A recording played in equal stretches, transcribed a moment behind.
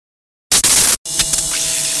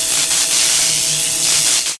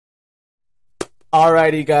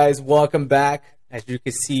Alrighty, guys, welcome back. As you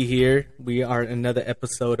can see here, we are in another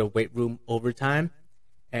episode of Weight Room Overtime.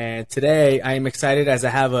 And today I am excited as I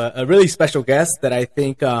have a really special guest that I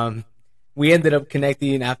think we ended up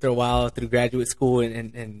connecting after a while through graduate school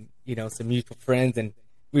and some mutual friends. And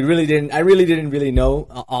I really didn't really know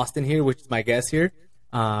Austin here, which is my guest here,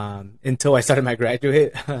 until I started my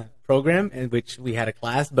graduate program in which we had a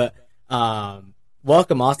class. But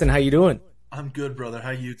welcome, Austin. How you doing? I'm good, brother.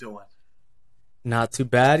 How you doing? Not too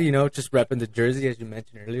bad, just repping the jersey as you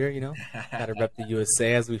mentioned earlier, got to rep the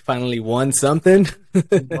USA as we finally won something.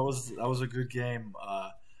 That was a good game.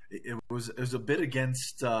 It was a bit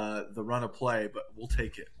against the run of play, but we'll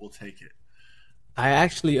take it. We'll take it. I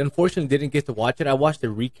actually, unfortunately, didn't get to watch it. I watched the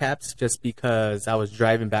recaps just because I was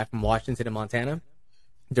driving back from Washington to Montana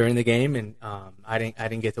during the game, and I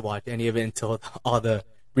didn't get to watch any of it until all the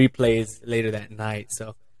replays later that night.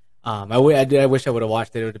 So. I wish I would have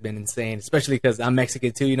watched it. It would have been insane, especially because I'm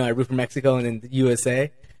Mexican too. I root for Mexico and then the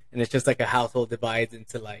USA, and it's just like a household divides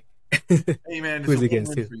into like hey man, who's it's a against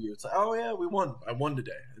win who. for you. It's like, oh yeah, we won. I won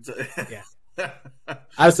today. Yeah,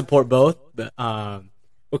 I support both, but well,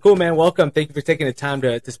 cool, man. Welcome. Thank you for taking the time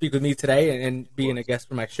to speak with me today and being a guest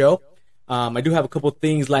for my show. I do have a couple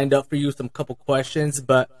things lined up for you, some couple questions,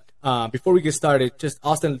 but before we get started, just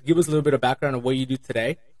Austin, give us a little bit of background on what you do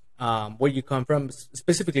today. Where you come from,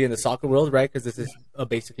 specifically in the soccer world, right? Because this is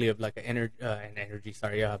basically of like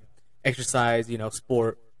exercise,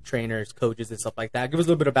 sport trainers, coaches, and stuff like that. Give us a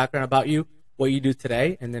little bit of background about you, what you do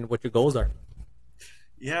today, and then what your goals are.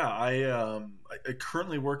 Yeah, I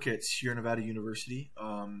currently work at Sierra Nevada University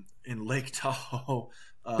in Lake Tahoe,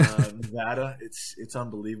 Nevada. It's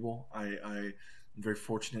unbelievable. I'm very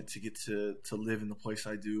fortunate to get to live in the place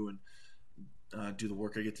I do and do the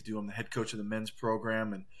work I get to do. I'm the head coach of the men's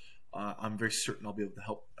program, and I'm very certain I'll be able to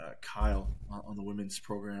help Kyle on the women's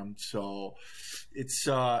program. So it's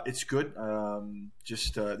good.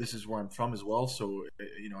 This is where I'm from as well. So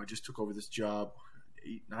I just took over this job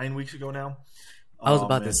 9 weeks ago now. I was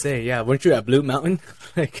about to say, yeah, weren't you at Blue Mountain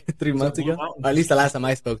like 3 months ago? Or at least the last time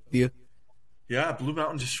I spoke to you. Yeah, Blue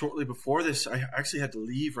Mountain just shortly before this. I actually had to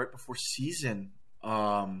leave right before season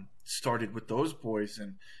started with those boys,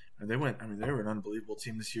 and they went. I mean, they were an unbelievable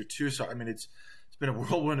team this year too. So I mean, it's been a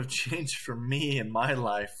whirlwind of change for me in my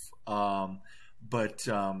life. But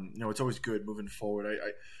it's always good moving forward.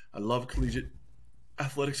 I love collegiate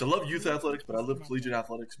athletics. I love youth athletics, but I love collegiate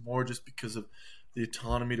athletics more just because of the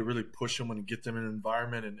autonomy to really push them and get them in an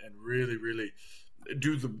environment and really, really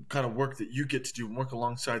do the kind of work that you get to do and work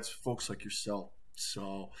alongside folks like yourself.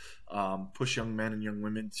 So push young men and young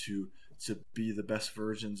women to be the best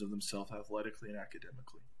versions of themselves athletically and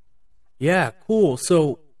academically. Yeah, cool.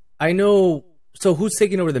 So I know. So who's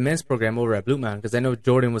taking over the men's program over at Blue Mountain? Because I know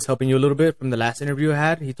Jordan was helping you a little bit from the last interview I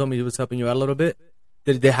had. He told me he was helping you out a little bit.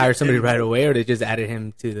 Did they hire somebody right away, or they just added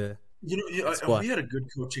him to the squad? We had a good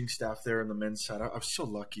coaching staff there on the men's side. I was so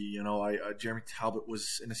lucky. Jeremy Talbot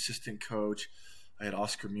was an assistant coach. I had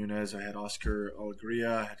Oscar Munez. I had Oscar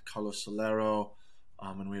Alegria. I had Carlos Solero.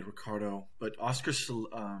 And we had Ricardo. But Oscar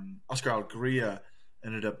Alegria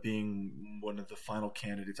ended up being one of the final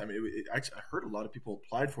candidates. I mean, I heard a lot of people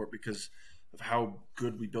applied for it because of how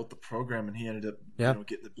good we built the program, and he ended up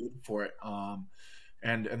getting the bid for it.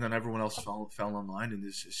 And then everyone else fell in line and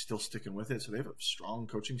is still sticking with it. So they have a strong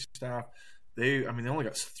coaching staff. They only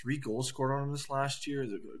got 3 goals scored on them this last year.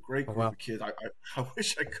 They're a great group of kids. I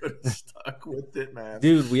wish I could have stuck with it, man.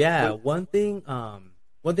 Dude, yeah. One thing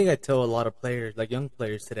I tell a lot of players, like young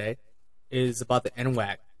players today, is about the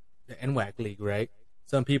NWAC league, right?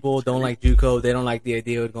 Some people don't like JUCO. They don't like the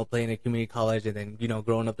idea of going to play in a community college and then,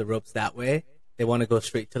 growing up the ropes that way. They want to go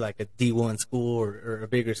straight to like a D1 school or a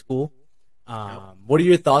bigger school. What are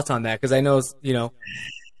your thoughts on that? Because I know,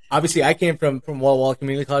 obviously I came from Walla Walla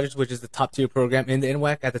Community College, which is the top tier program in the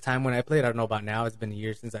NWAC at the time when I played. I don't know about now. It's been a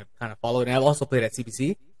year since I've kind of followed. And I've also played at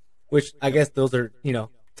CBC, which I guess those are,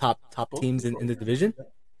 top teams in the division.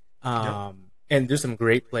 And there's some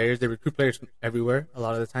great players. They recruit players from everywhere a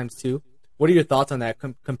lot of the times too. What are your thoughts on that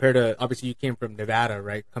compared to, obviously you came from Nevada,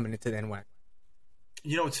 right, coming into the NWAC?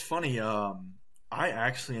 It's funny. I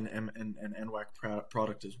actually am an NWAC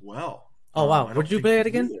product as well. Oh, wow. What did you play at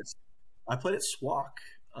again? I played at SWAC.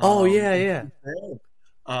 Oh, yeah.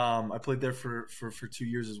 I played there for 2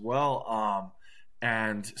 years as well.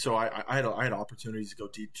 And so I had opportunities to go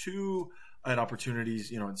D2. I had opportunities,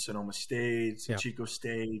 in Sonoma State, Chico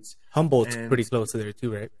State. Humboldt's pretty close to there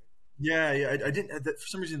too, right? Yeah. I didn't. For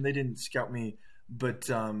some reason, they didn't scout me. But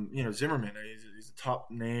Zimmerman, he's a top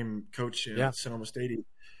name coach at Sonoma State.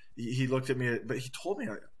 He looked at me, but he told me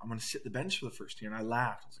I'm going to sit the bench for the first year, and I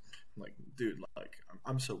laughed. I was like, like, dude, like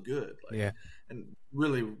I'm so good, like, Yeah. and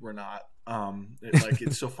really we're not. Like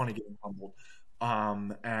it's so funny getting humbled.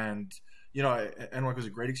 And NWAC was a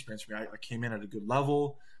great experience for me. I came in at a good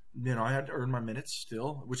level. I had to earn my minutes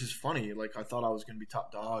still, which is funny. Like I thought I was going to be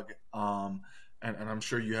top dog. And I'm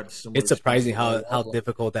sure you had a similar It's experience surprising the way I how was.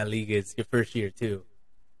 difficult that league is your first year too.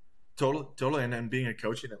 Totally, and being a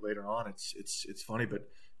coach in it later on, it's funny. But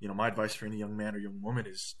my advice for any young man or young woman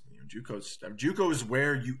is, JUCO is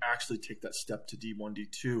where you actually take that step to D1,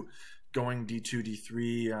 D2. Going D2,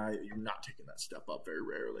 D3, you're not taking that step up very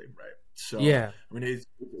rarely, right? So, Yeah. I mean,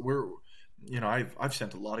 I've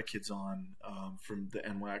sent a lot of kids on from the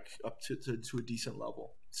NWAC up to a decent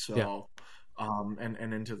level. Yeah. So,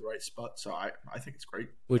 and into the right spot. So I think it's great.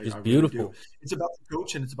 Which is I really do. beautiful. It's about the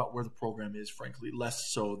coach and it's about where the program is, frankly,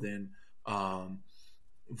 less so than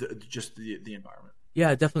just the environment.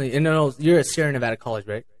 Yeah, definitely. And no, you're at Sierra Nevada College,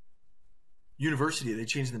 right? University. They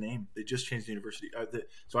changed the name. They just changed the university.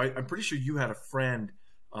 So I'm pretty sure you had a friend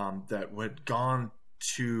that had gone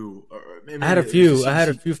to. I had a few. I had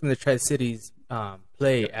a few from the Tri Cities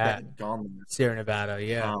play that at had gone there. Sierra Nevada.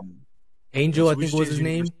 Yeah. so Angel, I we think was his changed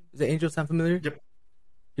name. university. Is it Angel sound familiar? Yep.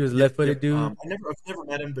 He was a left-footed dude. I've never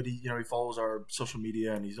met him, but he follows our social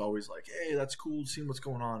media and he's always like, "Hey, that's cool. Seeing what's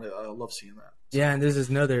going on. I love seeing that." So, Yeah, and there's this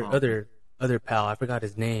other pal. I forgot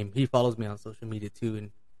his name. He follows me on social media too,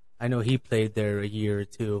 and I know he played there a year or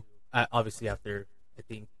two. Obviously after I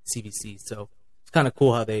think CBC. So it's kind of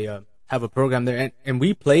cool how they have a program there, and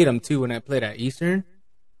we played them too when I played at Eastern.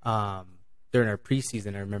 During our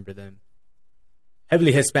preseason, I remember them.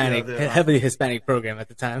 Heavily Hispanic program at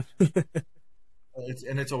the time.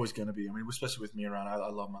 It's always going to be. I mean, especially with me around, I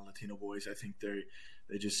love my Latino boys. I think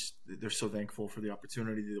they're so thankful for the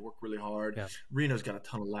opportunity. They work really hard. Yeah. Reno's got a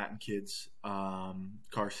ton of Latin kids,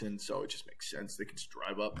 Carson, so it just makes sense. They can just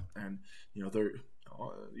drive up, and you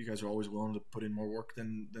guys are always willing to put in more work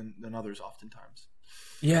than others, oftentimes.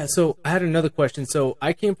 Yeah, so I had another question. So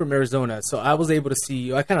I came from Arizona, so I was able to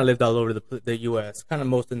see. I kind of lived all over the U.S., kind of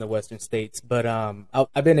most in the Western states, but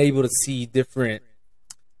I've been able to see different.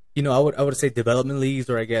 I would say development leagues,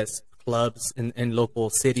 or I guess clubs in local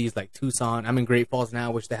cities like Tucson. I'm in Great Falls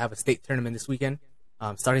now, which they have a state tournament this weekend,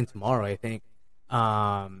 starting tomorrow, I think.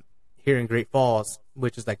 Here in Great Falls,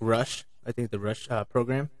 which is like Rush, I think the Rush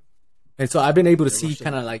program. And so I've been able to see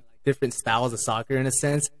kind of like different styles of soccer in a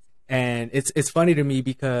sense. And it's funny to me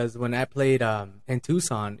because when I played in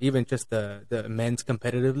Tucson, even just the men's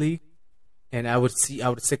competitive league, and I would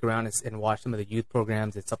stick around and watch some of the youth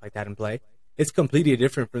programs and stuff like that and play. It's completely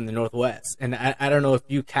different from the Northwest. And I don't know if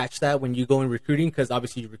you catch that when you go in recruiting, because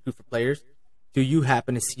obviously you recruit for players. Do you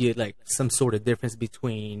happen to see it like some sort of difference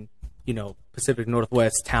between, Pacific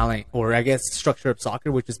Northwest talent, or I guess structure of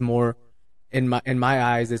soccer, which is more, in my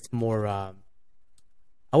eyes, it's more, I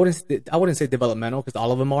wouldn't say developmental, because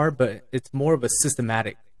all of them are, but it's more of a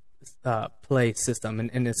systematic play system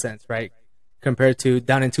in a sense, right? Compared to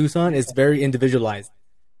down in Tucson, it's very individualized.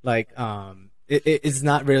 Like, it's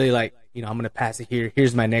not really like, I'm going to pass it here.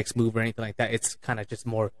 Here's my next move or anything like that. It's kind of just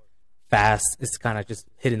more fast. It's kind of just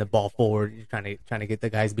hitting the ball forward. You're trying to get the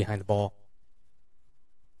guys behind the ball.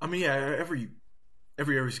 I mean, yeah, every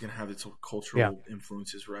area is going to have its cultural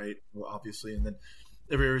influences, right? Well, obviously, and then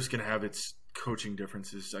every area is going to have its coaching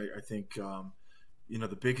differences. I think,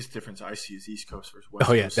 the biggest difference I see is East Coast versus West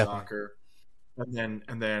Coast soccer,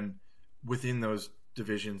 and then within those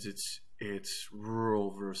divisions, it's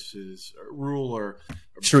rural or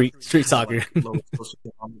street soccer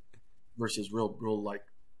versus real like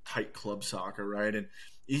tight club soccer, right? And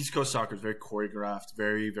East Coast soccer is very choreographed,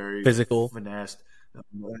 very very physical, finessed,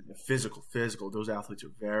 physical. Those athletes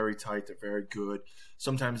are very tight. They're very good.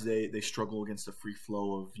 Sometimes they struggle against the free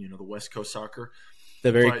flow of the West Coast soccer.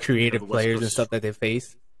 The very creative players and stuff that they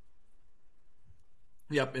face.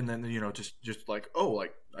 Yep, and then just like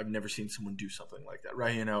I've never seen someone do something like that,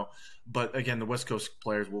 right? But again, the West Coast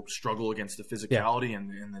players will struggle against the physicality and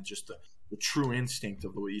then just the true instinct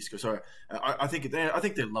of the East Coast. So I think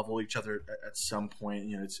they level each other at some point.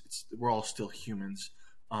 We're all still humans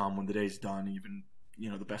when the day's done. Even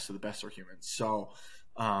the best of the best are humans. So,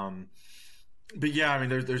 but yeah, I mean,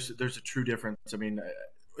 there's a true difference. I mean,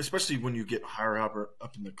 especially when you get higher up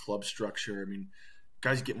in the club structure. I mean,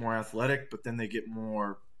 guys get more athletic, but then they get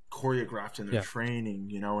more choreographed in their training,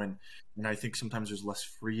 and I think sometimes there's less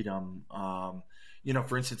freedom.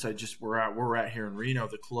 For instance, we're at here in Reno,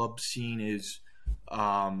 the club scene is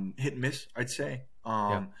hit and miss, I'd say.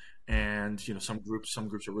 And some groups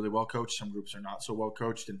are really well coached, some groups are not so well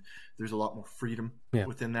coached, and there's a lot more freedom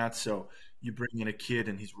within that. So you bring in a kid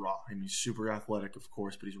and he's raw. I mean, he's super athletic, of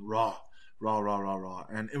course, but he's raw, raw, raw, raw, raw,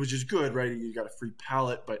 and it was just good, right? You got a free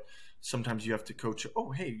palate, but sometimes you have to coach.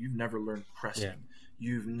 Oh, hey, you've never learned Yeah. pressing,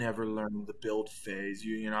 you've never learned the build phase,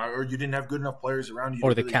 you know, or you didn't have good enough players around you to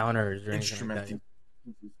Or the really counters or anything like instrument that.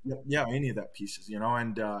 these. Yeah, any of that pieces, you know,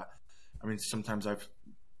 and I mean, sometimes I've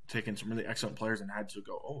taken some really excellent players and had to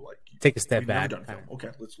go, oh, like Take a step we've never back. done film. Okay,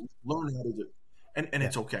 let's learn how to do it. And Yeah.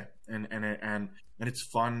 it's okay, and it's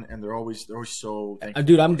fun, and they're always so thankful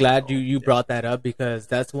Dude, for I'm it. glad So, you yeah. brought that up because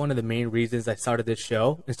that's one of the main reasons I started this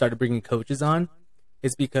show and started bringing coaches on.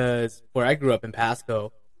 Is because where I grew up in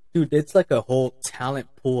Pasco, dude, it's like a whole talent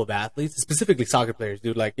pool of athletes, specifically soccer players,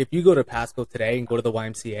 dude. Like if you go to Pasco today and go to the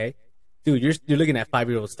YMCA, dude, you're looking at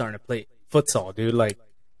 5-year-olds starting to play futsal, dude. Like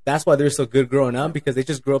that's why they're so good growing up because they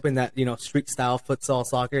just grew up in that street style futsal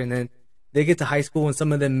soccer, and then they get to high school and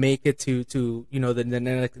some of them make it to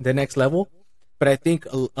the next level. But I think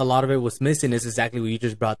a lot of it was missing is exactly what you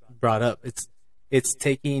just brought up. It's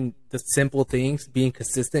taking the simple things, being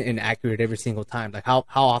consistent and accurate every single time. Like how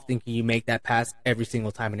often can you make that pass every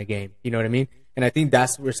single time in a game? You know what I mean? And I think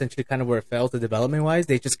that's where essentially kind of where it fails the development wise.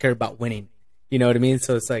 They just care about winning. You know what I mean?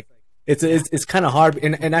 So it's like it's kind of hard.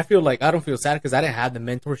 And I feel like I don't feel sad because I didn't have the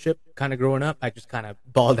mentorship kind of growing up. I just kind of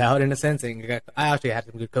balled out in a sense. And I actually had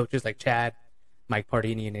some good coaches like Chad, Mike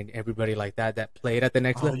Pardini, and everybody like that played at the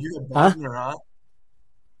next Oh, level. you had Huh? Wagner, huh?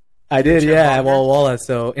 I You had did, Chad yeah, Wagner? Wallace.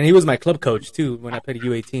 So, and he was my club coach too when I played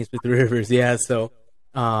U18s with the Rivers. Yeah, so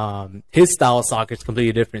his style of soccer is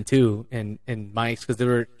completely different too, and Mike's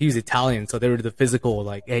because he was Italian, so they were the physical,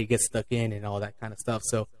 like hey, get stuck in and all that kind of stuff.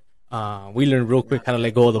 So we learned real quick how to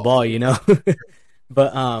let go of the ball, you know.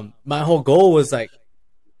 But my whole goal was like,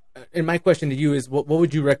 and my question to you is, what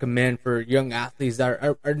would you recommend for young athletes that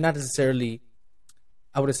are not necessarily,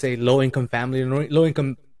 I would say, low income family, low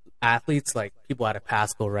income athletes, like people out of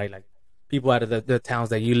Pasco, right? Like people out of the towns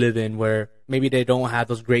that you live in where maybe they don't have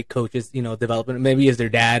those great coaches, development. Maybe it's their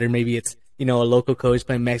dad or maybe it's, a local coach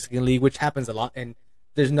playing Mexican league, which happens a lot. And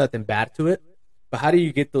there's nothing bad to it. But how do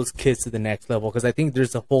you get those kids to the next level? Because I think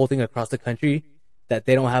there's a whole thing across the country that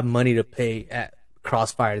they don't have money to pay at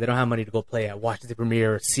Crossfire. They don't have money to go play at Washington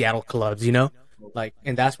Premier or Seattle clubs, like,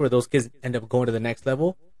 and that's where those kids end up going to the next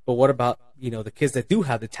level. But what about, the kids that do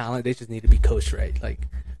have the talent? They just need to be coached right. Like,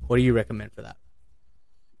 what do you recommend for that?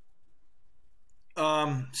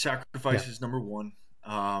 Sacrifice Yeah. is number one.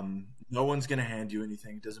 No one's gonna hand you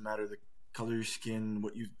anything. It doesn't matter the color of your skin,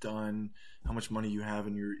 what you've done, how much money you have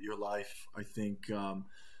in your life. I think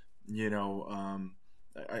you know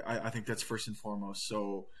I think that's first and foremost.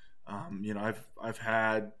 So I've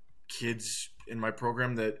had kids in my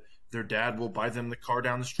program that their dad will buy them the car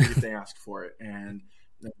down the street if they ask for it, and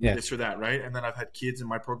Yeah. this or that, right? And then I've had kids in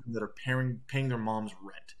my program that are paying their mom's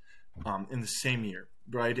rent in the same year,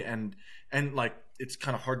 right? And like it's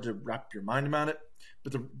kind of hard to wrap your mind around it,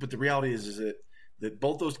 but the reality is that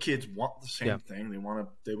both those kids want the same Yeah. thing. They want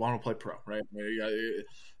to play pro, right?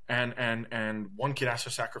 And one kid has to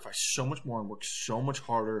sacrifice so much more and work so much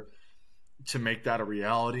harder to make that a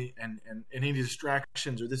reality, and any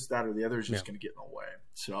distractions or this, that, or the other is Yeah. just going to get in the way.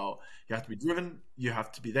 So you have to be driven. You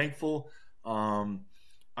have to be thankful.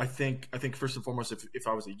 I think first and foremost, if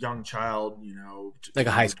I was a young child, Like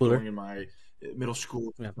a high schooler. going in my middle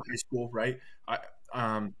school, Yeah. high school, right? I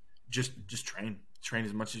just train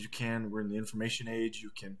as much as you can. We're in the information age.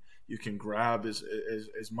 You can grab as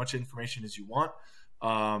much information as you want.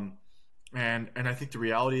 And I think the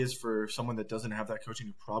reality is for someone that doesn't have that coaching,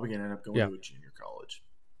 you're probably going to end up going Yeah. to a junior college,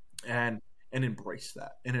 and embrace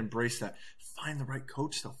that. Find the right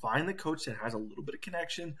coach. Though. Find the coach that has a little bit of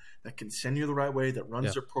connection, that can send you the right way, that runs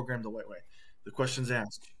Yeah. their program the right way. The question's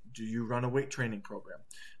asked: do you run a weight training program?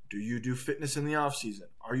 Do you do fitness in the off season?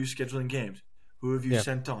 Are you scheduling games? Who have you Yeah.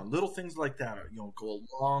 sent on? Little things like that, go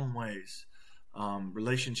a long ways.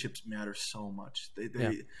 Relationships matter so much.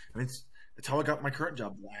 Yeah. I mean, it's how I got my current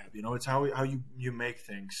job that I have. It's how you make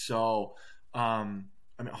things. So,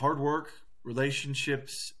 hard work,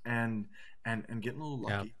 relationships, and getting a little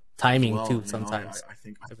Yeah. lucky as Timing well. too sometimes. I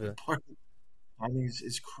think I feel- part of timing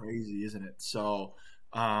is crazy, isn't it? So,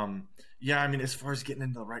 yeah. As far as getting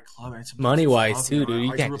into the right club, and sometimes Money it's wise tough. too, dude.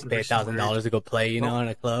 You I can't grew up just in a pay very similar area $1,000 to go play, No, in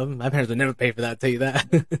a club. My parents would never pay for that. I'll tell you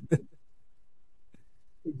that.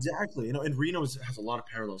 exactly. And Reno has a lot of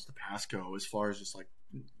parallels to Pasco as far as just like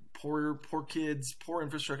poor kids, poor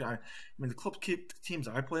infrastructure. The teams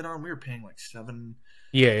I played on, we were paying like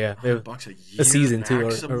Yeah. $700 a year A season too, or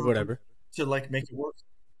maximum whatever. to like make it work.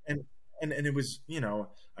 And it was,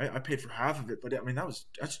 I paid for half of it, but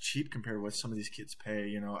that's cheap compared to what some of these kids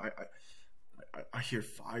pay. I hear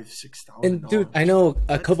 $5,000-6,000. And dude, I know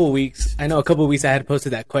a couple of weeks. I know a couple of weeks I had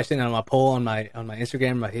posted that question on my poll on my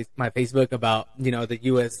Instagram, my Facebook about the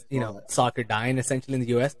U.S. Soccer dying essentially in the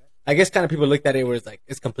U.S. I guess kind of people looked at it where it's like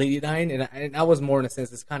it's completely dying, and I was more in a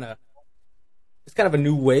sense it's kind of a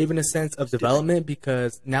new wave in a sense of development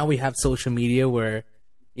because now we have social media where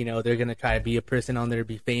they're gonna try to be a person on there,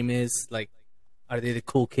 be famous. Like, are they the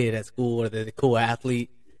cool kid at school? Or are they the cool athlete?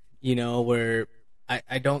 Where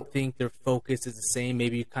I don't think their focus is the same.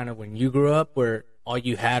 Maybe kind of when you grew up, where all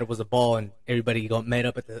you had was a ball and everybody met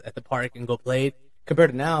up at the park and go play.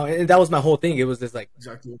 Compared to now, and that was my whole thing. It was just like,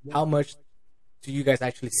 Exactly. how much do you guys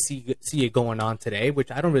actually see it going on today?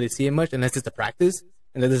 Which I don't really see it much unless it's a practice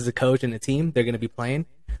and then this is a coach and a team. They're going to be playing,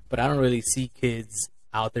 but I don't really see kids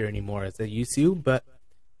out there anymore as they used to. But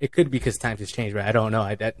it could be because times has changed, right? I don't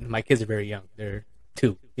know. My kids are very young. They're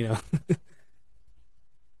 2.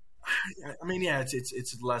 I mean, yeah,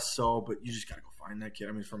 it's less so, but you just gotta go find that kid.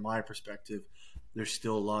 I mean, from my perspective, there's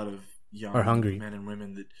still a lot of young Are hungry men and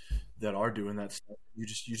women that are doing that stuff. You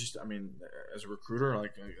just, I mean, as a recruiter,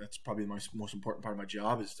 like that's probably my most important part of my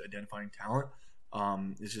job is identifying talent.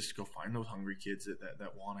 Is just to go find those hungry kids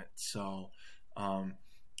that want it. So,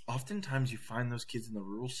 oftentimes you find those kids in the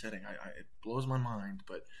rural setting. It blows my mind,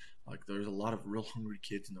 but like there's a lot of real hungry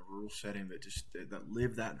kids in the rural setting that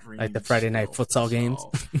live that dream, like the Friday night futsal games.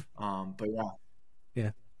 But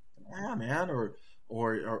yeah, man,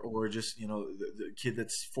 or just the kid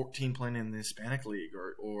that's 14 playing in the Hispanic League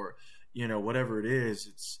or whatever it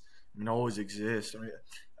is. It always exists. I mean,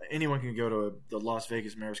 anyone can go to the Las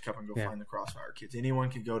Vegas Mayor's Cup and go find the Crossfire kids. Anyone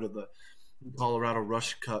can go to the Colorado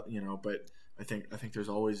Rush Cup, but I think there's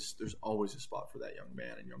always a spot for that young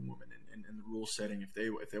man and young woman in the rural setting if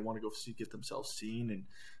they want to go get themselves seen.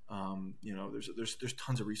 And there's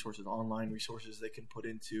tons of resources, online resources they can put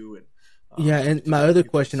into. And and my other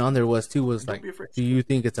question on there was like, do you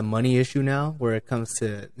think it's a money issue now where it comes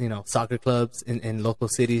to soccer clubs in local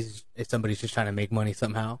cities? If somebody's just trying to make money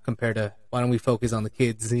somehow, compared to why don't we focus on the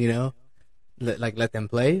kids? Let them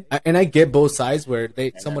play. And I get both sides where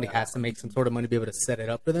somebody has to make some sort of money to be able to set it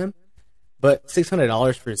up for them. But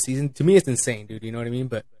 $600 for a season, to me, it's insane, dude. You know what I mean?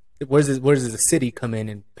 But where does the city come in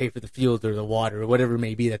and pay for the field or the water or whatever it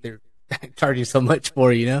may be that they're charging so much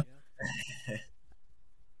for? It's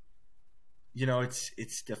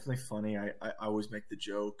definitely funny. I always make the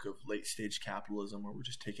joke of late stage capitalism where we're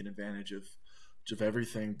just taking advantage of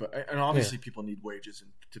everything. And obviously people need wages and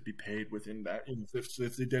to be paid within that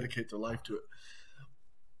if they dedicate their life to it.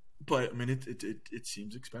 But I mean, it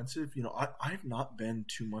seems expensive. I've not been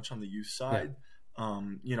too much on the youth side.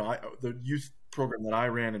 The youth program that I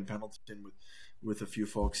ran in Pendleton with a few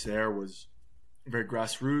folks there was very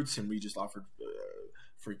grassroots, and we just offered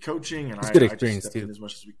free coaching, and it's I good experience just stepped in as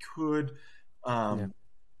much as we could.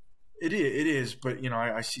 It is, but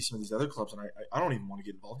I see some of these other clubs, and I don't even want to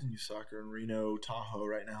get involved in youth soccer in Reno, Tahoe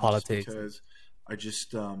right now, politics, because I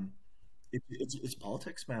just it's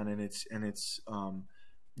politics, man, and it's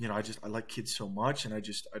I like kids so much, and I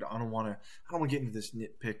don't want to get into this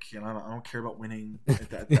nitpick, and I don't care about winning at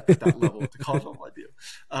that level at the college level. I do,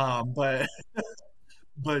 but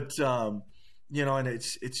and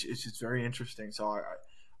it's very interesting. So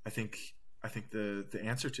I think the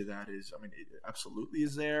answer to that is, I mean, it absolutely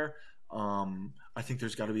is there. I think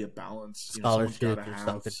there's got to be a balance. Someone's got to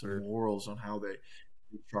have some morals on how they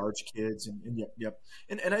charge kids, and yep.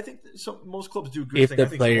 And I think most clubs do a good thing. If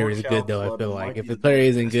the player is good, though, I feel like if the player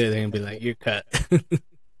isn't good, they're gonna be like, "You're cut."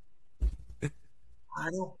 I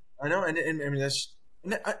know, and I mean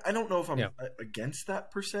I don't know if I'm against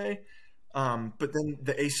that per se, but then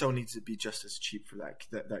the ASO needs to be just as cheap for that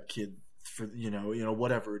kid for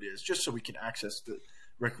whatever it is, just so we can access the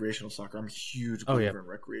recreational soccer. I'm a huge believer in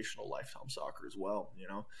recreational lifetime soccer as well.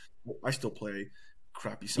 I still play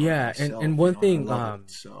crappy soccer myself, and one thing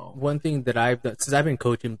one thing that I've done since I've been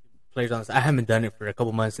coaching players on this, I haven't done it for a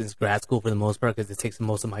couple months since grad school for the most part because it takes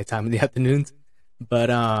most of my time in the afternoons. But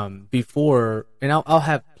before, and I'll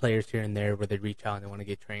have players here and there where they reach out and they want to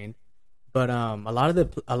get trained. But a lot of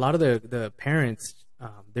the parents,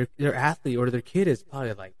 their athlete or their kid is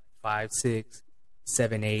probably like 5, 6,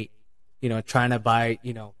 7, 8, trying to buy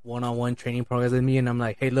one-on-one training programs with me, and I'm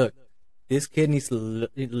like, hey, look, this kid needs to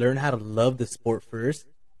learn how to love the sport first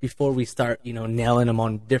before we start, nailing them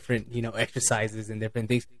on different, exercises and different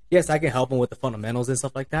things. Yes, I can help him with the fundamentals and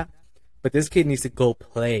stuff like that, but this kid needs to go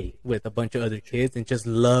play with a bunch of other kids and just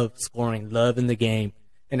love scoring, love in the game.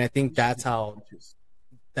 And I think that's how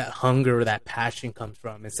that hunger or that passion comes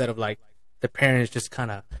from, instead of like the parents just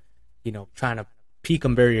kind of, trying to peak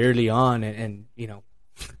him very early on and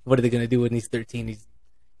what are they going to do when he's 13? He's,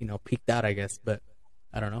 peaked out, I guess, but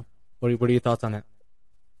I don't know. What are your thoughts on that?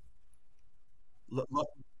 Lo- lo-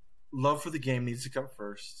 Love for the game needs to come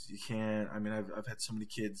first. You can't. I mean, I've had so many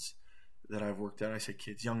kids that I've worked out. I say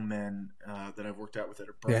kids, young men that I've worked out with that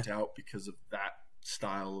are Yeah. burnt out because of that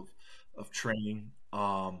style of training.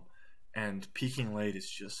 And peaking late is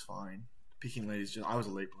just fine. Peaking late is just. I was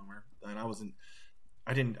a late bloomer, and I wasn't.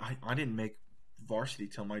 I didn't make varsity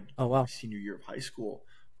till Oh my wow. senior year of high school.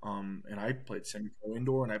 And I played semi-pro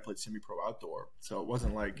indoor and I played semi-pro outdoor. So it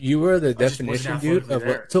wasn't like You were the I just wasn't definition, dude, athletically of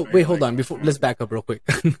there, what. So right? wait, hold Like, on. Before let's back up real quick.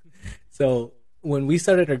 So when we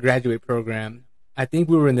started our graduate program, I think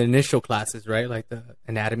we were in the initial classes, right? Like the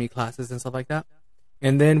anatomy classes and stuff like that.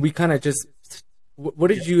 And then we kind of just. What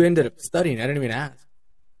did you end up studying? I didn't even ask.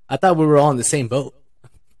 I thought we were all in the same boat.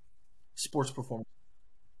 sports performance,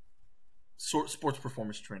 sports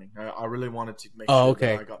performance training. I really wanted to make Oh, sure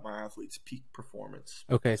okay. that I got my athletes peak performance.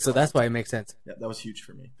 Okay, so that's why it makes sense. Yeah, that was huge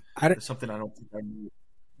for me. I don't, It's something I don't think I knew.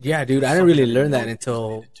 yeah, dude, I didn't Something really I didn't learn know that was until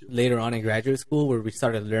needed to. later on in graduate school, where we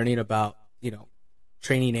started learning about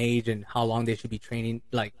training age and how long they should be training,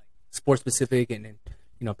 like sport specific and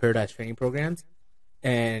periodized training programs.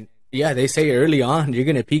 And yeah, they say early on you're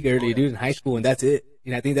gonna peak early, yeah. dude, in high school, and that's it.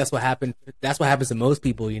 I think that's what happened. That's what happens to most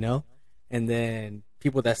people, And then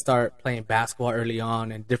people that start playing basketball early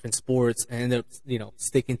on and different sports and end up,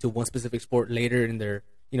 sticking to one specific sport later in their,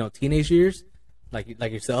 teenage years, like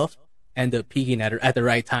yourself, end up peaking at the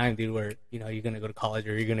right time, dude. Where you're gonna go to college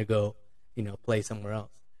or you're gonna go, play somewhere else.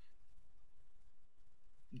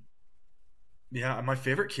 Yeah, my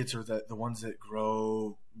favorite kids are the ones that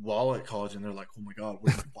grow while at college, and they're like, "Oh my God,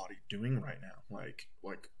 what is my body doing right now?" Like,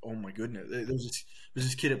 oh my goodness. There's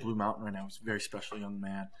this kid at Blue Mountain right now. He's a very special young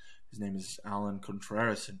man. His name is Alan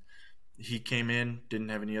Contreras, and he came in, didn't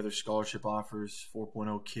have any other scholarship offers,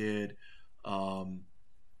 4.0 kid, and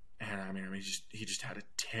he just had a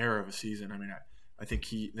tear of a season. I mean, I think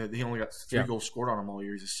he only got three goals scored on him all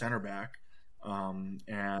year. He's a center back, and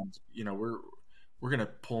we're gonna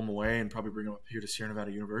pull him away and probably bring him up here to Sierra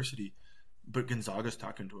Nevada University. But Gonzaga's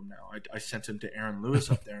talking to him now. I sent him to Aaron Lewis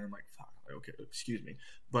up there, and I'm like, fuck, okay, excuse me.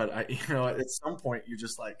 But at some point, you're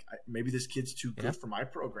just like, maybe this kid's too good for my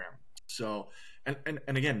program. So, and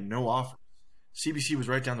again, no offer. CBC was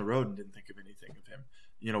right down the road and didn't think of anything of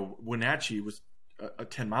him. Wenatchee was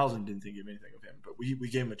 10 miles and didn't think of anything of him. But we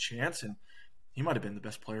gave him a chance, and he might have been the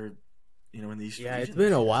best player in the East. Yeah, it's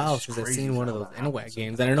been a while since I've seen one of those NWAC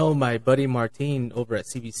games. And I know my buddy Martin over at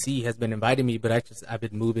CBC has been inviting me, but I've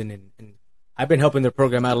been moving and I've been helping their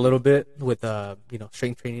program out a little bit with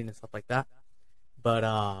strength training and stuff like that. But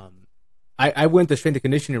I went the strength and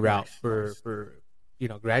conditioning route for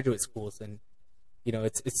graduate schools, and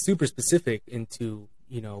it's super specific into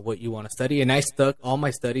what you want to study. And I stuck all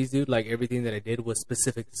my studies, dude. Like everything that I did was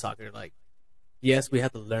specific to soccer. Like, yes, we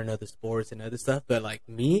have to learn other sports and other stuff, but like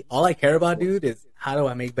me, all I care about, dude, is how do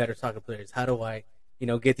I make better soccer players? How do I,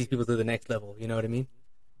 get these people to the next level? You know what I mean?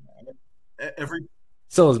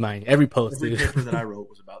 So is mine. Every post, every dude. paper that I wrote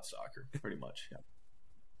was about soccer, pretty much. Yeah.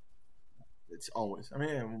 It's always. I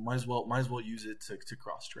mean, might as well use it to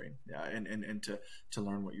cross train. Yeah, and to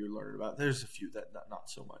learn what you're learning about. There's a few that not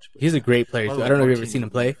so much. But He's a great player. by too. the I way, don't know if you've ever Martin's seen a him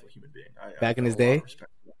play wonderful human being. back in got his a lot of day.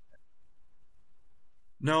 respect for that.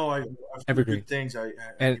 No, I've heard Evergreen. good things.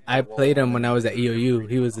 I played him when I was at EOU.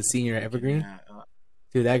 He was the senior at Evergreen. Yeah,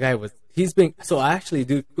 Dude, that guy was. He's been. So I actually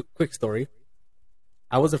do. Quick story.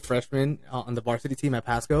 I was a freshman on the varsity team at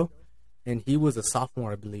Pasco, and he was a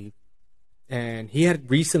sophomore, I believe. And he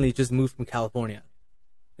had recently just moved from California.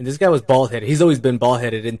 And this guy was bald headed. He's always been bald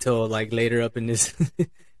headed until like later up in his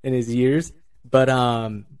in his years. But I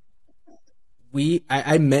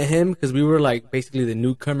met him because we were like basically the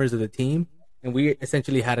newcomers of the team, and we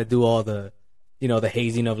essentially had to do all the the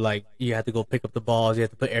hazing of like you had to go pick up the balls, you had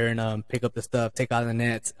to put air in them, pick up the stuff, take out the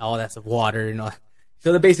nets, all that stuff, water and all.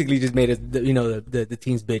 So they basically just made us the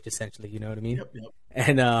team's bitch essentially. You know what I mean? Yep.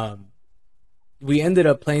 And we ended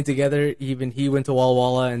up playing together. Even he went to Walla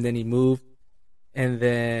Walla and then he moved. And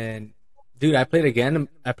then, dude, I played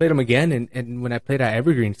him again, and when I played at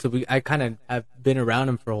Evergreen, so I kind of have been around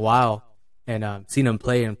him for a while, and seen him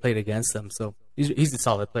play and played against him. So he's a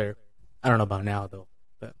solid player. I don't know about now though,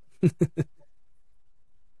 but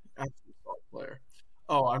Absolute solid player.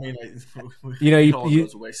 Oh, I mean, you it all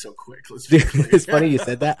goes away so quick. Let's be dude, clear. it's funny you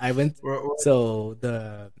said that. I went We're- so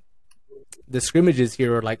the scrimmages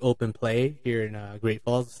here are like open play here in Great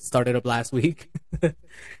Falls. Started up last week.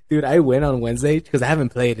 Dude, I went on Wednesday because I haven't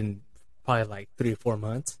played in probably like 3 or 4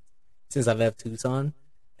 months since I left Tucson.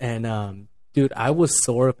 And dude, I was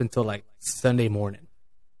sore up until like Sunday morning.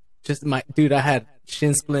 I had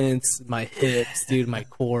shin splints, my hips, dude, my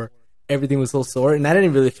core, everything was so sore. And I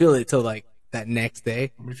didn't really feel it till like that next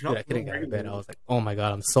day, I mean, if you're dude, not I couldn't throwing get out of bed. I regularly, was like, oh my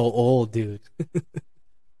god, I'm so old, dude.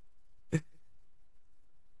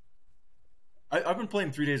 I've been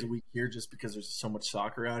playing 3 days a week here just because there's so much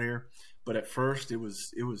soccer out here. But at first, it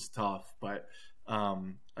was tough. But I,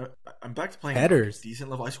 I'm back to playing at like a Headers, decent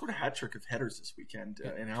level. I scored a hat trick of headers this weekend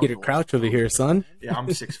in Peter outdoors. Crouch over here, son. Yeah, I'm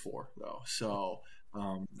 6'4" though, so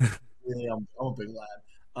um, yeah, I'm a big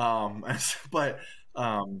lad. But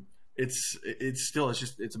it's still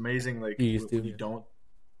it's amazing. Like You used to, when you yeah. don't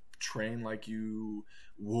train like you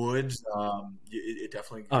would, it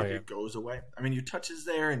definitely Oh yeah. it goes away. I mean, your touch is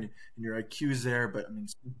there and your IQ is there, but I mean,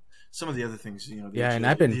 some of the other things, Yeah, and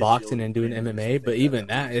I've been the boxing agility and doing training and stuff MMA, like but that, even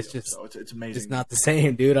that big that, it's deal. just So it's it's amazing. not the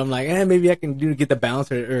same, dude. I'm like, maybe I can get the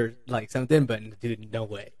bounce or like something, but dude, no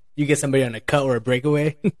way. You get somebody on a cut or a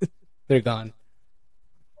breakaway, they're gone.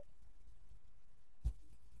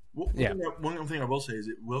 Yeah. One thing I will say is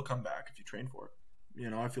it will come back if you train for it.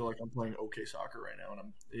 I feel like I'm playing okay soccer right now,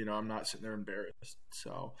 and I'm not sitting there embarrassed.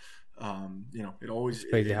 So, it always, It's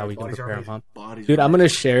crazy how our we can bodies are prepare them, amazing. huh? Bodies are Dude, I'm amazing. gonna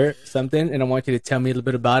share something, and I want you to tell me a little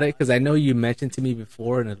bit about it because I know you mentioned to me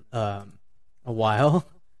before in a while.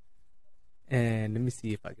 And let me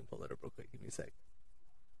see if I can pull it up real quick. Give me a sec.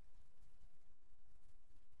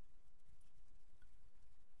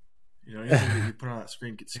 Anything that you put on that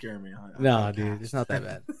screen could scare me. I No, got dude, it's not that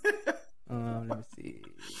bad. gassed. Let me see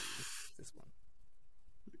this one.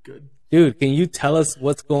 Good. Dude, can you tell us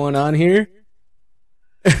what's going on here?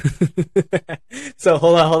 So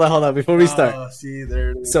hold on before we start. See,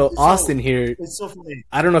 there it is. So Austin here, It's so funny.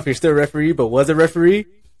 I don't know if you're still a referee, but was a referee.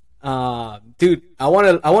 Dude, I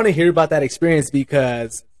wanna hear about that experience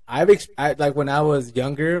because like when I was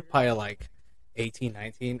younger, probably like 18,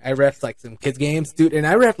 19, I refed like some kids games, dude, and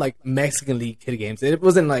I refed like Mexican League kid games. It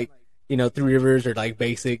wasn't like Three Rivers or like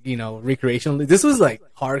basic recreational league. This was like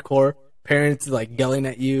hardcore parents like yelling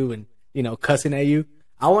at you and cussing at you.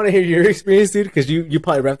 I want to hear your experience, dude, because you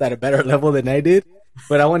probably refed at a better level than I did.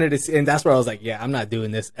 But I wanted to see, and that's where I was like, yeah, I'm not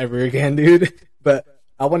doing this ever again, dude. But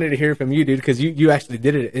I wanted to hear from you, dude, because you actually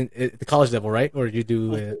did it at the college level, right? Or did you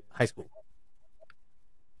do high school?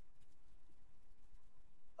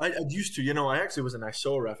 I used to, I actually was an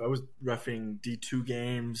ISO ref. I was refing D2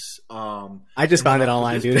 games. I just And found it whatnot. But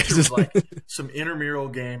online, this dude. It's picture was just like some intramural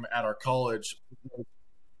game at our college.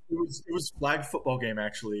 It was flag football game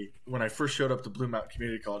actually. When I first showed up to Blue Mountain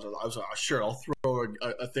Community College, I was like, oh, sure, I'll throw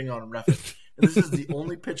a thing on ref it. And this is the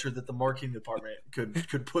only picture that the marketing department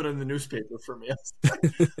could put in the newspaper for me. I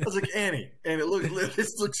was like Annie, and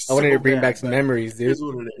this looks I wanted so to bring back bad, some but memories, it dude. is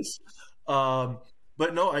what it is.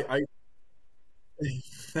 But no, I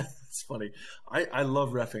it's funny. I love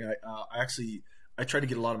refing. I actually I try to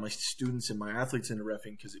get a lot of my students and my athletes into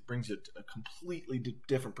refing because it brings a completely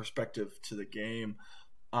different perspective to the game.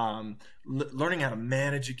 Learning how to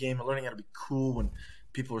manage a game and learning how to be cool when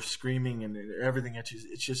people are screaming and everything at you.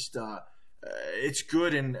 It's just it's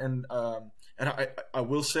good and I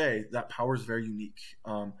will say that power is very unique.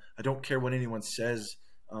 I don't care what anyone says.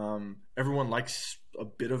 Everyone likes a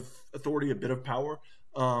bit of authority, a bit of power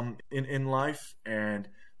in life, and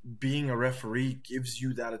being a referee gives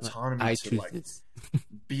you that autonomy I to choose like this.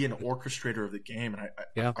 be an orchestrator of the game, and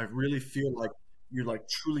Yeah. I really feel like you're like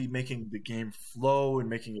truly making the game flow and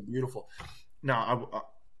making it beautiful. Now,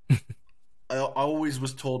 I always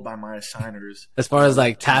was told by my assigners As far that I as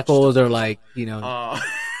like left too much tackles or stuff. like, Uh,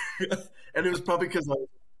 and it was probably because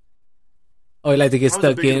oh, you like to get I was a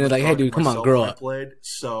stuck bigger in and like, hey, lethargic dude, come on, myself grow when I up. played,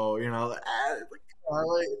 so like,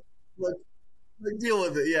 like deal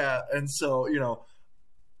with it, yeah. And so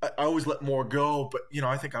I always let more go, but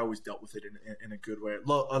I think I always dealt with it in a good way.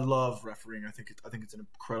 I love refereeing. I think it's an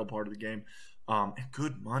incredible part of the game. And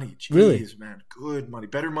good money, Really? jeez, man, good money,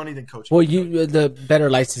 better money than coaching. Well, the better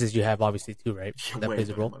licenses you have, obviously, too, right? Yeah, That way plays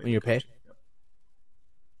a better role money in than your pay. coaching.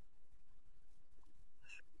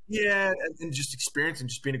 Yeah, and just experience and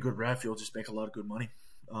just being a good ref, you'll just make a lot of good money.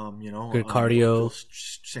 Good They'll cardio,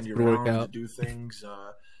 send you good around to workout. do things.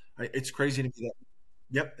 It's crazy to me that.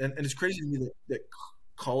 Yep, and it's crazy to me that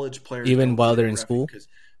college players Even don't while get they're into in refing school, because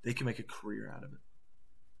they can make a career out of it.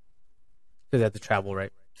 because they have to travel,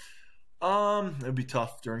 right? It'd be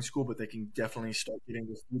tough during school, but they can definitely start getting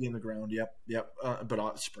their feet in the ground. Yep, yep.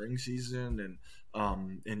 But spring season and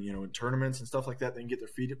in tournaments and stuff like that, they can get their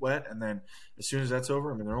feet wet, and then as soon as that's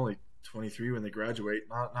over, I mean, they're only 23 when they graduate.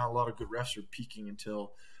 Not a lot of good refs are peaking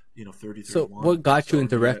until 30, So, 31. what got you So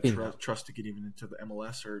into you got refing, though? trust to get even into the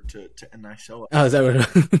MLS or to NISL Oh, is that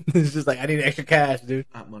what it's just like, I need extra cash, dude.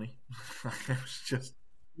 at money. It was just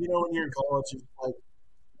when you're in college, it's like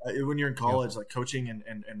when you're in Yeah. college, like coaching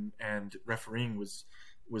and refereeing was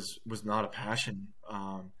not a passion.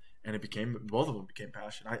 and it became both of them became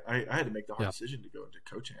passion. I had to make the hard Yeah. decision to go into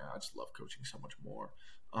coaching. I just love coaching so much more.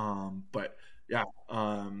 But yeah,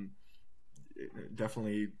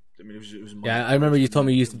 definitely. I mean, it was money, Yeah, I remember you told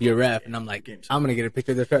me you used to be a love the ref, game. and I'm The like, game's I'm so gonna get a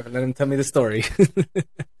picture of this ref and let him tell me the story.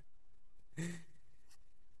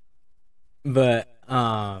 but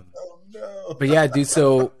oh no. but yeah, dude.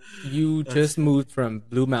 So you just moved from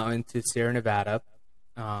Blue Mountain to Sierra Nevada.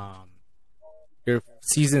 Um, your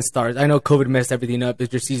season starts. I know COVID messed everything up.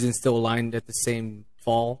 Is your season still aligned at the same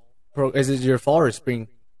fall? Is it your fall or spring?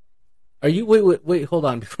 Are you wait? Hold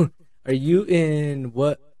on. Are you in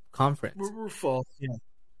what conference? We're false. Yeah.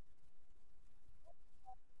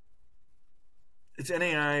 It's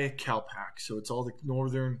NAI CalPAC, so it's all the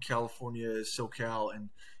Northern California, SoCal,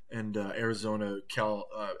 and Arizona Cal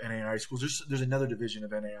NAI schools. There's another division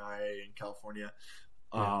of NAI in California,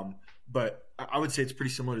 Yeah. but I would say it's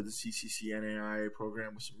pretty similar to the CCC NAI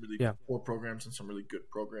program with some really Yeah. poor programs and some really good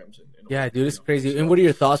programs. In Yeah, dude, it's you know, crazy. And so what are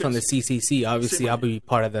your thoughts on the it's CCC? same Obviously, I'll idea. be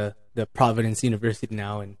part of the Providence University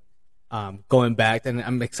now, and going back, and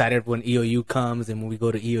I'm excited when EOU comes and when we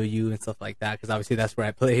go to EOU and stuff like that, because obviously that's where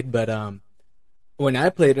I played. But when I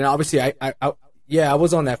played, and obviously I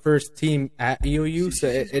was on that first team at EOU, so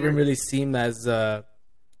CCC is it didn't great. really seem as a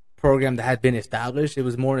program that had been established. It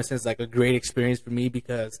was more in a sense like a great experience for me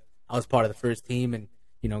because I was part of the first team and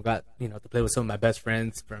got to play with some of my best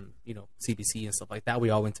friends from CBC and stuff like that.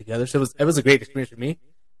 We all went together, so it was a great experience for me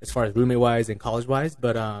as far as roommate wise and college wise.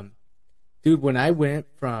 But dude, when I went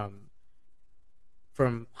from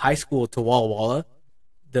high school to Walla Walla,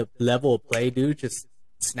 the level of play, dude, just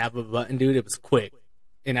snap of a button, dude. It was quick,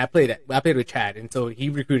 and I played with Chad, and so he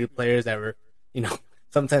recruited players that were,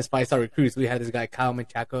 sometimes 5-star recruits. We had this guy Kyle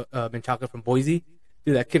Menchaca from Boise.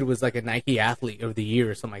 Dude, that kid was like a Nike athlete of the year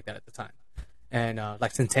or something like that at the time, and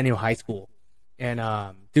like Centennial High School, and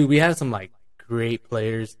dude, we had some like great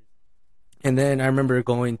players, and then I remember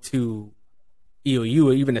going to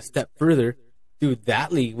EOU even a step further. Dude,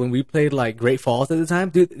 that league, when we played like Great Falls at the time,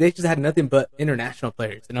 dude, they just had nothing but international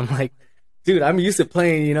players. And I'm like, dude, I'm used to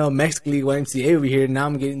playing, Mexican League YMCA over here. Now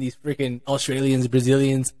I'm getting these freaking Australians,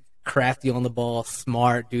 Brazilians, crafty on the ball,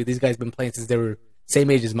 smart, dude. These guys been playing since they were same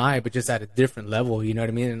age as mine, but just at a different level, you know what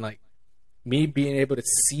I mean? And like me being able to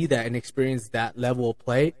see that and experience that level of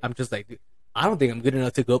play, I'm just like, dude, I don't think I'm good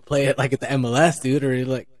enough to go play it like at the MLS, dude, or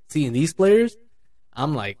like seeing these players.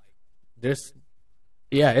 I'm like, there's,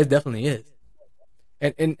 yeah, it definitely is.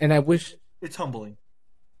 And I wish. It's humbling.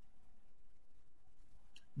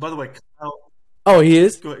 By the way, Oh, he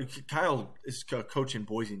is, Kyle is coaching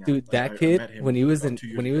Boise now. dude. Like That I kid met him when he was about in 2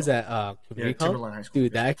 years when he was ago. at Yeah, community college, Timberline High School.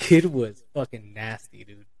 dude. Yeah, That kid was fucking nasty,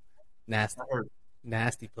 dude. Nasty, I heard.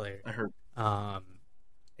 nasty player. I heard. Um,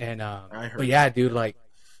 and I heard. but yeah, dude. Like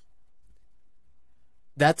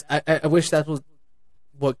that's I wish that was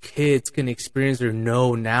what kids can experience or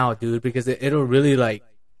know now, dude, because it'll really like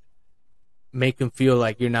make them feel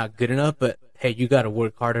like you're not good enough. But hey, you got to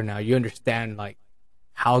work harder now. You understand like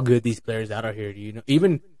how good these players out here. Do you know?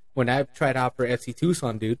 Even when I tried out for FC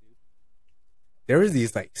Tucson, dude, there was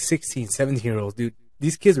these like 16, 17-year-olds, dude.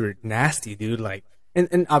 These kids were nasty, dude. Like,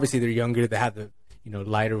 and obviously they're younger. They have the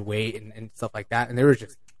lighter weight and stuff like that, and they were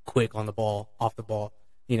just quick on the ball, off the ball.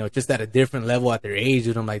 Just at a different level at their age.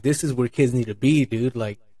 And I'm like, this is where kids need to be, dude.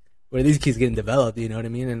 Like, where these kids getting developed. You know what I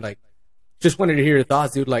mean? And like, just wanted to hear your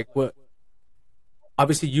thoughts, dude. Like, what?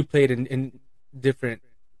 Obviously, you played in different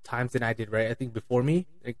times than I did, right? I think before me,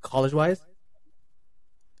 like college wise.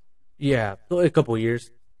 Yeah, a couple of years.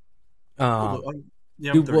 Um,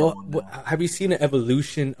 Yeah, I'm dude, 31 now. have you seen an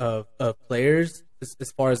evolution of players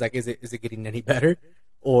as far as like, is it getting any better,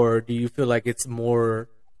 or do you feel like it's more?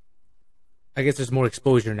 I guess there's more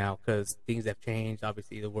exposure now because things have changed.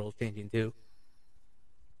 Obviously, the world's changing too.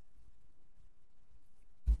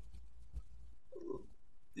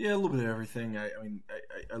 Yeah, a little bit of everything. I mean,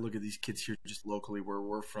 I look at these kids here just locally where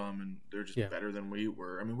we're from, and they're just Yeah, better than we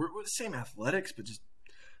were. I mean, we're the same athletics, but just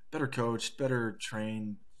better coached, better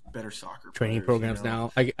trained, better soccer training players. programs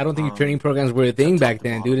now. I don't think training Um, programs were a thing top back to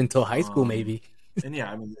then, dude. bottom. Until high school, maybe. And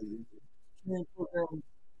yeah, I mean, training program.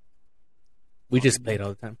 We just played all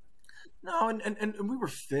the time. No, and we were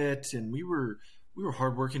fit, and we were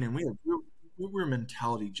hardworking, and we were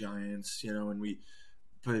mentality giants, and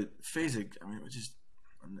but phasic. I mean, it was just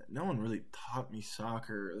no one really taught me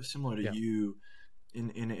soccer similar to Yeah, you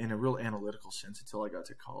in a real analytical sense until I got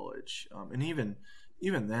to college, and even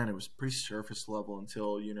then it was pretty surface level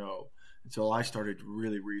until I started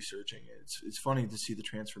really researching it. It's funny to see the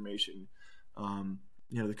transformation.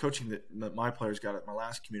 The coaching that my players got at my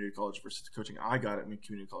last community college versus the coaching I got at my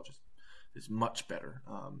community colleges is much better.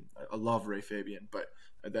 I love Ray Fabian, but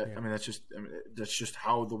Yeah. that's just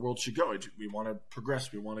how the world should go. We want to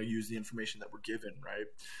progress. We want to use the information that we're given,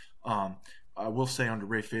 right? I will say under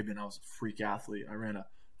Ray Fabian, I was a freak athlete. I ran a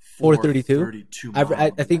 4:32. 4:32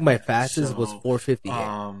 I think my mile. fastest was So, 4:58.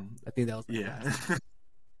 um, I think that was my yeah. fastest.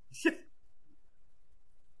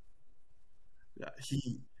 Yeah,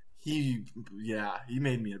 he he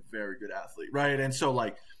made me a very good athlete, right? And so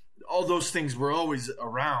like all those things were always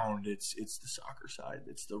around. It's the soccer side.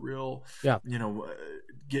 It's the real, Yeah.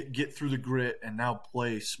 get through the grit and now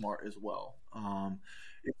play smart as well.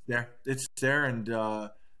 It's there, and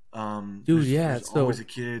Dude, yeah. there's So always a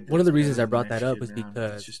kid. one of the That's reasons better I than the brought that next up kid, is man.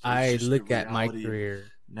 because It's I just look the at my reality. career,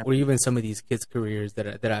 Never- or even some of these kids' careers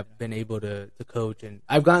that I've been able to coach, and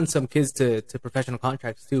I've gotten some kids to professional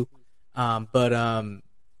contracts too. But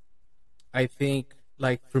I think,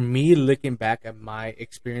 like, for me, looking back at my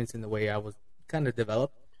experience and the way I was kind of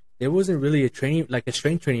developed, there wasn't really a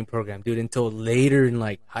strength training program, dude, until later in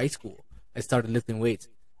like high school. I started lifting weights.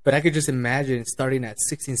 But I could just imagine starting at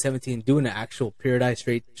 16, 17, doing an actual periodized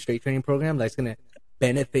straight training program that's going to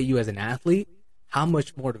benefit you as an athlete, how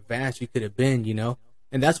much more advanced you could have been, you know?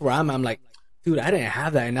 And that's where I'm like, dude, I didn't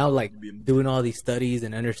have that. And now, like, doing all these studies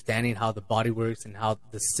and understanding how the body works and how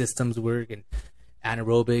the systems work and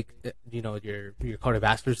anaerobic, your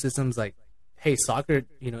cardiovascular systems, like, hey, soccer,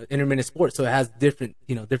 intermittent sport, so it has different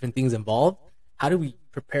things involved. How do we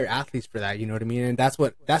prepare athletes for that? You know what I mean? And that's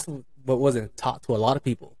what wasn't taught to a lot of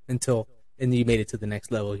people and you made it to the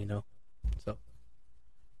next level, So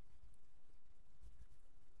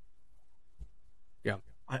yeah.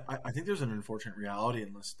 I think there's an unfortunate reality.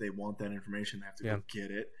 Unless they want that information, they have to go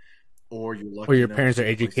get it, or you're lucky Or your enough parents to are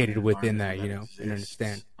be placed in educated an within environment that, exists. and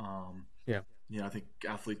understand. Yeah. I think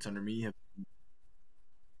athletes under me have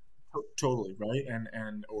totally right,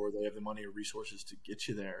 and or they have the money or resources to get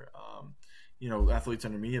you there. Athletes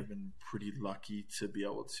under me have been pretty lucky to be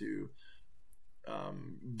able to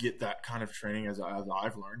get that kind of training as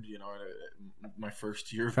I've learned. My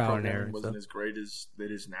first year of Trial and error programming and wasn't stuff. as great as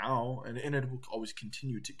it is now, and it will always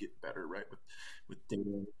continue to get better, right? With data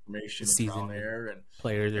and information and trial Season and error, and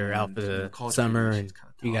players are out and for the college summer, graduation and is kind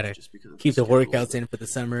of you tough gotta just because of keep the schedule, workouts but in for the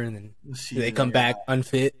summer, and then the they season, come back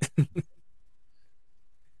unfit.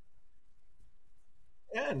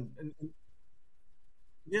 and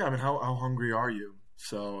yeah, I mean, how hungry are you?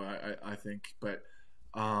 So I think, but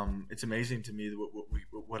it's amazing to me that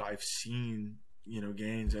what I've seen,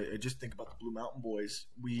 gains. I just think about the Blue Mountain Boys.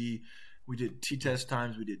 We did T-test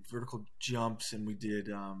times, we did vertical jumps, and we did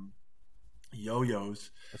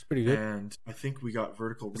yo-yos. That's pretty good. And I think we got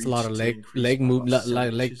vertical reach. It's a lot of to leg increase by about 7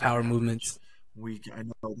 leg inches on power average. movements. I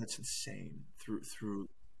know that's insane. Through.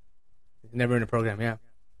 Never in a program, yeah.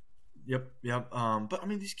 Yep. But I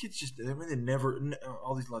mean, these kids they never.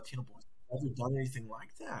 All these Latino boys never done anything like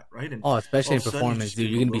that, right? And Oh, especially all in of a sudden, you performance, just dude.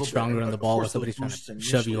 take You're a gonna be little bit, stronger and on the of ball when course, those somebody's trying boosts to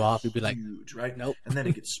shove you initially are off. You'd be like, huge, right? nope. And then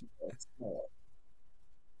it gets smaller and smaller.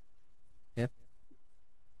 Yeah.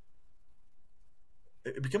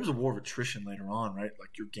 It becomes a war of attrition later on, right?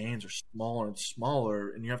 Like your gains are smaller and smaller,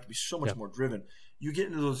 and you have to be so much Yeah. more driven. You get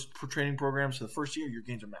into those training programs for the first year, your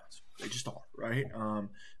gains are massive. They just are, right?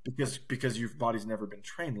 Because your body's never been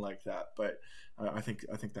trained like that. But I think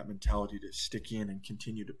that mentality to stick in and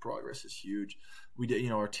continue to progress is huge. We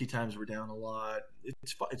did, our tee times were down a lot.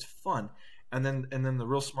 It's fun. And then the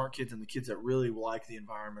real smart kids and the kids that really like the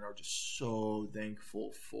environment are just so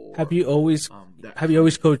thankful for. Have you always that have you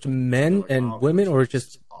always kind of- coached men like, and wow, women, coach, or this just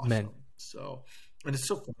is awesome. men? So, and it's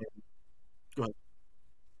so funny. Go ahead.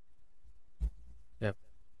 Yeah.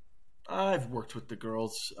 I've worked with the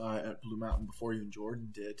girls at Blue Mountain before even Jordan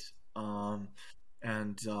did,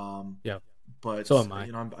 Yeah. But So am I.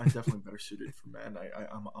 I'm definitely better suited for men.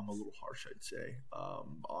 I'm a little harsh, I'd say,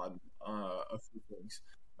 on a few things.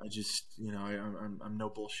 I just, I'm no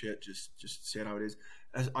bullshit. Just say it how it is.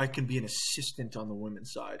 As I can be an assistant on the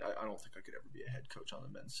women's side, I don't think I could ever be a head coach on the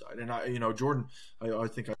men's side. And Jordan, I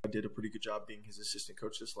think I did a pretty good job being his assistant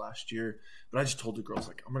coach this last year. But I just told the girls,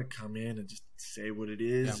 like, I'm going to come in and just say what it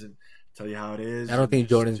is and tell you how it is. I don't think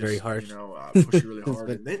Jordan's very harsh. Push you really hard.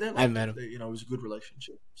 And they I met him. it was a good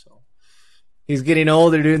relationship. So He's getting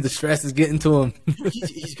older, dude. The stress is getting to him.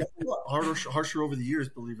 he's gotten a lot harsher over the years,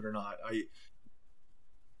 believe it or not.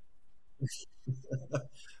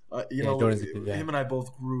 Jordan's a good guy. Him and I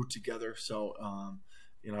both grew together, so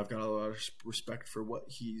I've got a lot of respect for what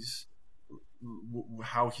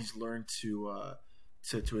how he's learned to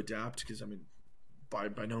adapt. Because I mean, by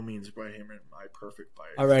no means by him am I perfect.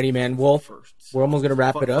 Alrighty, man. Well, first, we're almost gonna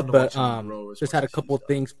wrap it up, to but watch him grow as just much had a as couple he's done.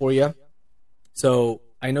 things for you. So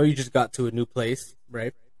I know you just got to a new place,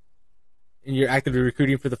 right? And you're actively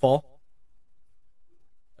recruiting for the fall.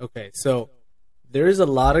 Okay, so there's a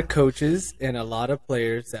lot of coaches and a lot of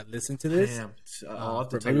players that listen to this Damn, I'll have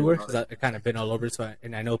to from tell you everywhere about because it. I kind of been all over.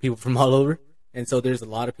 And I know people from all over, and so there's a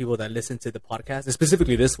lot of people that listen to the podcast, and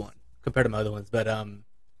specifically this one compared to my other ones. But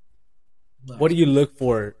what do Nice. you look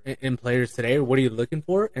for in players today? What are you looking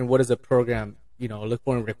for, and what does a program look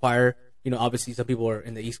for and require? Obviously, some people are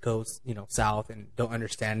in the East Coast, South, and don't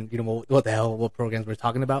understand, what the hell what programs we're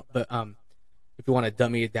talking about. But if you want to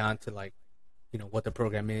dummy it down to like, what the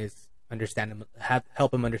program is, understand them,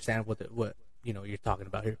 help them understand what you're talking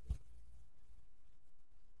about here.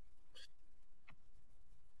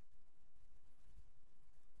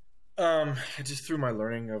 Just through my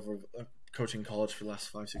learning of coaching college for the last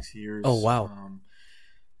 5 6 years, Oh wow,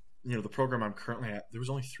 the program I'm currently at, there was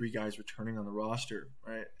only 3 guys returning on the roster,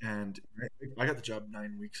 right? And I got the job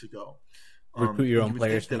 9 weeks ago. recruit your And own you would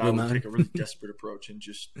players think from that I Blue would Mountain. take a really desperate approach and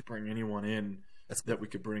just bring anyone in That's good. that we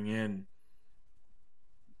could bring in.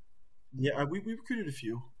 Yeah, we recruited a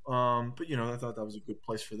few, but I thought that was a good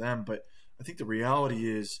place for them. But I think the reality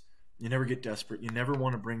is, you never get desperate. You never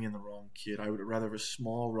want to bring in the wrong kid. I would rather have a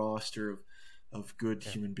small roster of good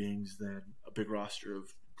Yeah. human beings than a big roster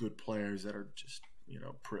of good players that are just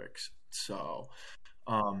pricks. So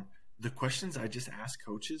um, the questions I just ask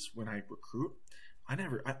coaches when I recruit, I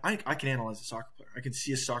can analyze a soccer player. I can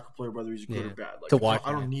see a soccer player whether he's good or Yeah, bad. to Like watch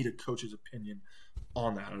I them. don't Yeah. need a coach's opinion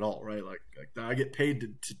on that at all, right? Like I get paid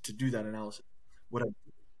to do that analysis. What I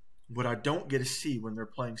what I don't get to see when they're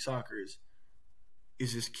playing soccer is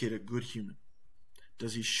this kid a good human?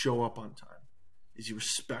 Does he show up on time? Is he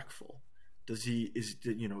respectful? Does he is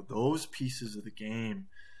those pieces of the game?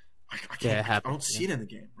 I Yeah, can't it I don't happens. Yeah. see it in the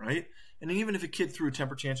game, right? And even if a kid threw a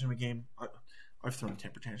temper tantrum in a game, I've thrown a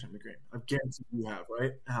temper tantrum in the game. I guarantee you have,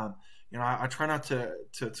 right? I try not to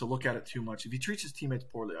look at it too much. If he treats his teammates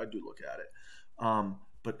poorly, I do look at it.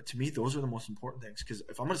 But to me, those are the most important things because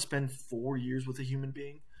if I'm going to spend 4 years with a human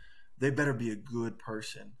being, they better be a good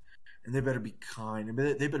person, and they better be kind, and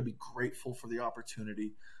they better be grateful for the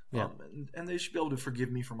opportunity, Yeah. and they should be able to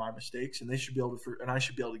forgive me for my mistakes, and they should be able to, and I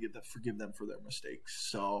should be able to forgive them for their mistakes.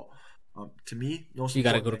 So, to me, most You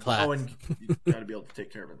got to go important to thing. Oh, class. and you got to be able to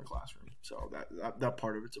take care of it in the classroom. So that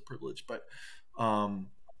part of it's a privilege, but um,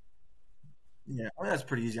 yeah, I mean, that's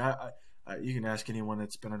pretty easy. You can ask anyone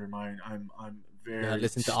that's been under mine. I'm Yeah, very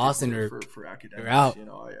listen to Austin, stickler or for you're academics. out.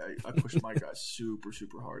 I push my guys super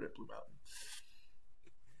hard at Blue Mountain.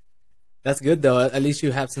 That's good though. At least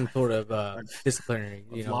you have some sort of I've disciplinary,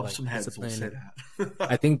 I've lopped like some heads. We'll discipline. say And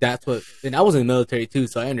that. I think that's what. And I was in the military too,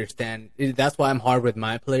 so I understand. That's why I'm hard with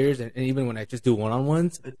my players, and even when I just do one on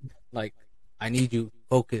ones, like I need you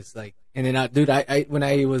focused. Like, and then, dude, I when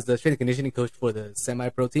I was the strength and conditioning coach for the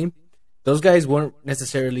semi-pro team, those guys weren't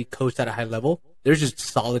necessarily coached at a high level. They're just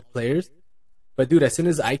solid players. But dude, as soon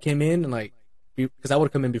as I came in, like, because I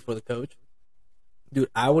would come in before the coach, dude,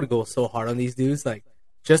 I would go so hard on these dudes, like,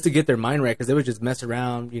 just to get their mind right, because they would just mess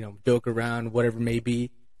around, joke around, whatever it may be.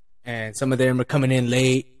 And some of them are coming in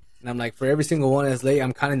late, and I'm like, for every single one that's late,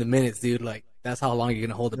 I'm counting the minutes, dude. Like, that's how long you're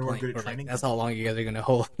gonna hold the They weren't plank, good at or like, training. that's how long you guys are gonna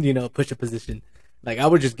hold, push a position. Like, I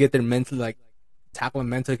would just get their mentally, like, tackle them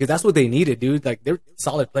mentally, because that's what they needed, dude. Like, they're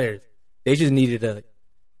solid players. They just needed to,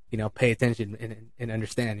 pay attention and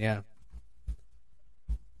understand. Yeah,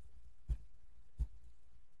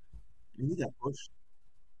 You need that push.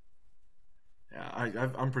 Yeah,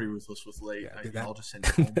 I'm pretty ruthless with late. yeah, dude, that I'll just send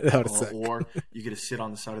you home, that would suck. or you get to sit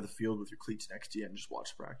on the side of the field with your cleats next to you and just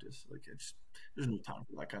watch practice. Like there's no time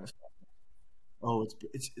for that kind of stuff. Oh,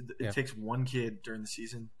 it Yeah, takes one kid during the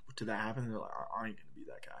season to that happen. They're like, I ain't gonna be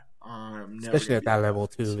that guy. I'm never especially gonna at be that that level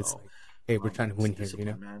guy. too. It's So like, hey, we're trying to it's win here,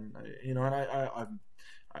 discipline, man. And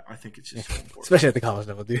I think it's just so important. especially at the college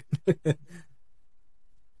level, dude.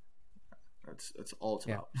 That's all it's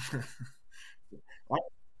Yeah. about. I,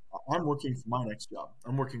 I'm working for my next job.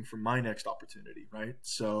 I'm working for my next opportunity, right?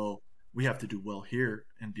 So we have to do well here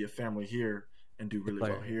and be a family here and do really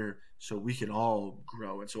Player, well yeah. here so we can all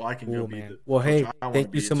grow and so I can go Cool, be man. the Well, coach hey, I want to thank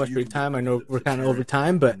you be so and so much you for your can be time. I know we're the kind of over parent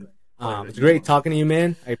time, but and the player it's that you great want to be. talking to you,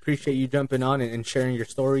 man. I appreciate you jumping on and sharing your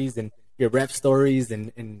stories and your rep stories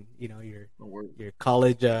and No worries. your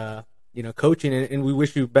college coaching, and we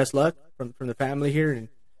wish you best luck from the family here, and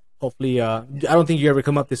hopefully I don't think you ever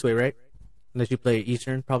come up this way, right? Unless you play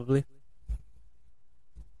Eastern, probably.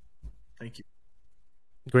 Thank you.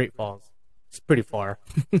 Great Falls. It's pretty far.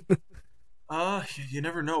 You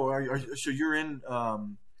never know. So you're in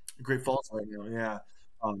Great Falls right now, yeah.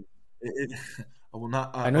 I will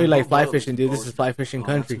not. I know My you like little fly brother lives fishing, in dude. This is Bozeman. fly fishing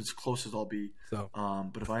That's country. as close as I'll be. So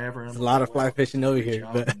But if I ever there's am a up lot that of way, fly fishing over reach here.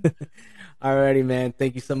 out. But And alrighty, man.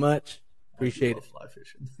 Thank you so much. I do Appreciate love it. fly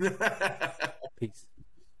fishing. Peace.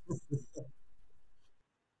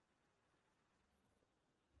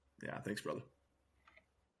 Yeah, thanks, brother.